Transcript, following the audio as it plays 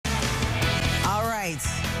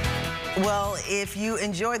right. Well, if you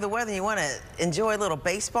enjoy the weather and you want to enjoy a little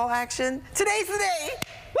baseball action, today's the day.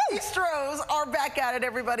 The Astros are back at it,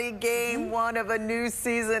 everybody. Game one of a new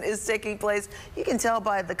season is taking place. You can tell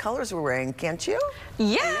by the colors we're wearing, can't you?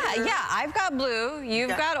 Yeah. I've got blue. You've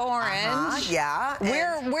got orange. Yeah.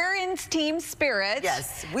 We're in team spirit.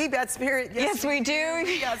 Yes, we've got spirit. Yes, we do.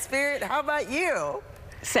 We got spirit. How about you?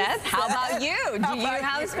 Seth, how about you? Do you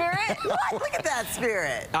have spirit? What? Look at that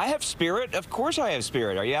spirit. I have spirit. Of course I have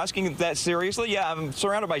spirit. Are you asking that seriously? Yeah, I'm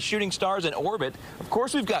surrounded by shooting stars in orbit. Of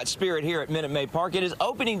course we've got spirit here at Minute Maid Park. It is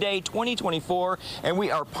opening day 2024, and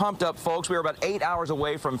we are pumped up, folks. We are about 8 hours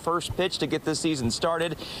away from first pitch to get this season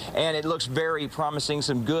started, and it looks very promising.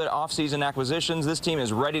 Some good off-season acquisitions. This team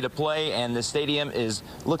is ready to play, and the stadium is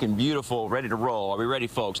looking beautiful, ready to roll. Are we ready,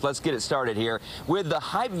 folks? Let's get it started here with the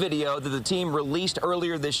hype video that the team released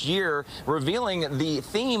earlier this year, revealing the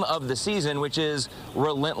theme of the season, which is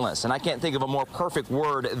relentless. And I can't think of a more perfect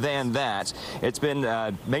word than that. It's been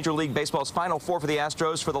Major League Baseball's Final Four for the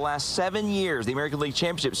Astros for the last 7 years. The American League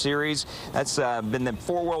Championship Series, that's been the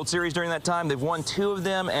 4 World Series during that time. They've won 2 of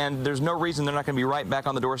them, and there's no reason they're not going to be right back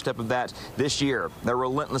on the doorstep of that this year. Their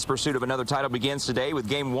relentless pursuit of another title begins today with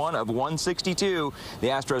Game 1 of 162. The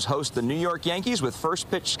Astros host the New York Yankees with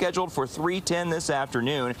first pitch scheduled for 3:10 this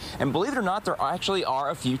afternoon. And believe it or not, there actually are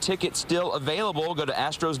a few tickets still available. Go to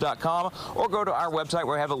astros.com or go to our website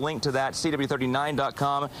where I have a link to that,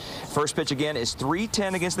 CW39.com. First pitch again is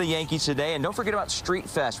 3:10 against the Yankees today. And don't forget about Street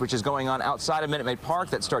Fest, which is going on outside of Minute Maid Park.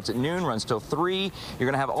 That starts at noon, runs till 3. You're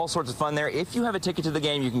going to have all sorts of fun there. If you have a ticket to the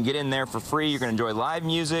game, you can get in there for free. You're going to enjoy live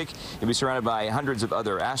music. You'll be surrounded by hundreds of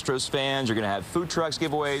other Astros fans. You're going to have food trucks,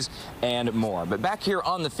 giveaways, and more. But back here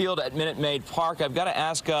on the field at Minute Maid Park, I've got to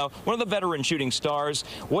ask one of the veteran shooting stars,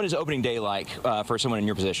 what is opening day like for someone in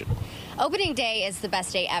your position? Opening day is the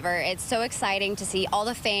best day ever. It's so exciting to see all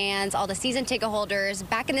the fans, all the season ticket holders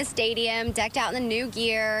back in the stadium, decked out in the new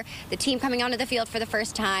gear, the team coming onto the field for the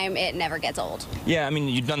first time. It never gets old. Yeah, I mean,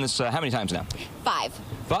 you've done this how many times now? 5.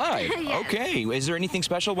 5? Yes. Okay. Is there anything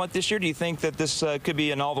special about this year? Do you think that this could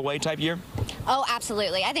be an all-the-way type year? Oh,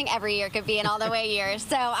 absolutely. I think every year could be an all-the-way year.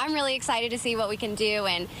 So I'm really excited to see what we can do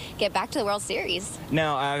and get back to the World Series.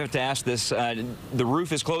 Now, I have to ask this. The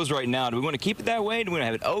roof is closed right now. Do we want to keep it that way? Do we want to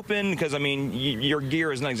have it open? Because, I mean, your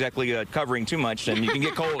gear is not exactly covering too much, and you can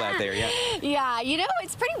get cold out there, yeah? Yeah, you know,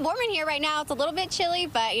 it's pretty warm in here right now. It's a little bit chilly,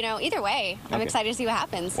 but, you know, either way, I'm excited to see what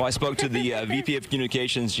happens. Well, I spoke to the VP of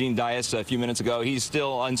Communications, Gene Dias, a few minutes ago. He's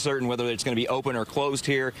still uncertain whether it's going to be open or closed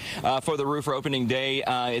here for the roof for opening day.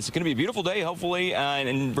 It's going to be a beautiful day, hopefully,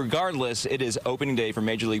 and regardless, it is opening day for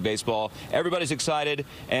Major League Baseball. Everybody's excited,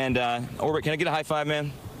 and Orbit, can I get a high five,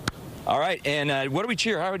 man? All right, and what do we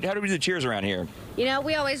cheer? How do we do the cheers around here? You know,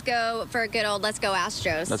 we always go for a good old Let's Go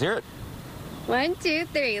Astros. Let's hear it. 1, 2,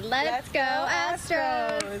 3, let's go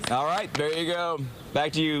Astros. All right, there you go.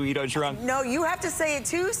 Back to you, Ito and Sharon. No, you have to say it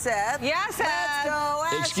too, Seth. Yeah, Seth. Let's go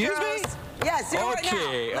Astros. Excuse me? Yes, do it right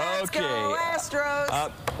now. Let's go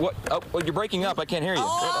Astros. What? Oh, well, you're breaking up. I can't hear you.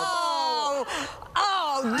 Oh,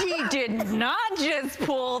 he did not just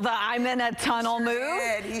pull the I'm in a tunnel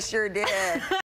move. He sure did.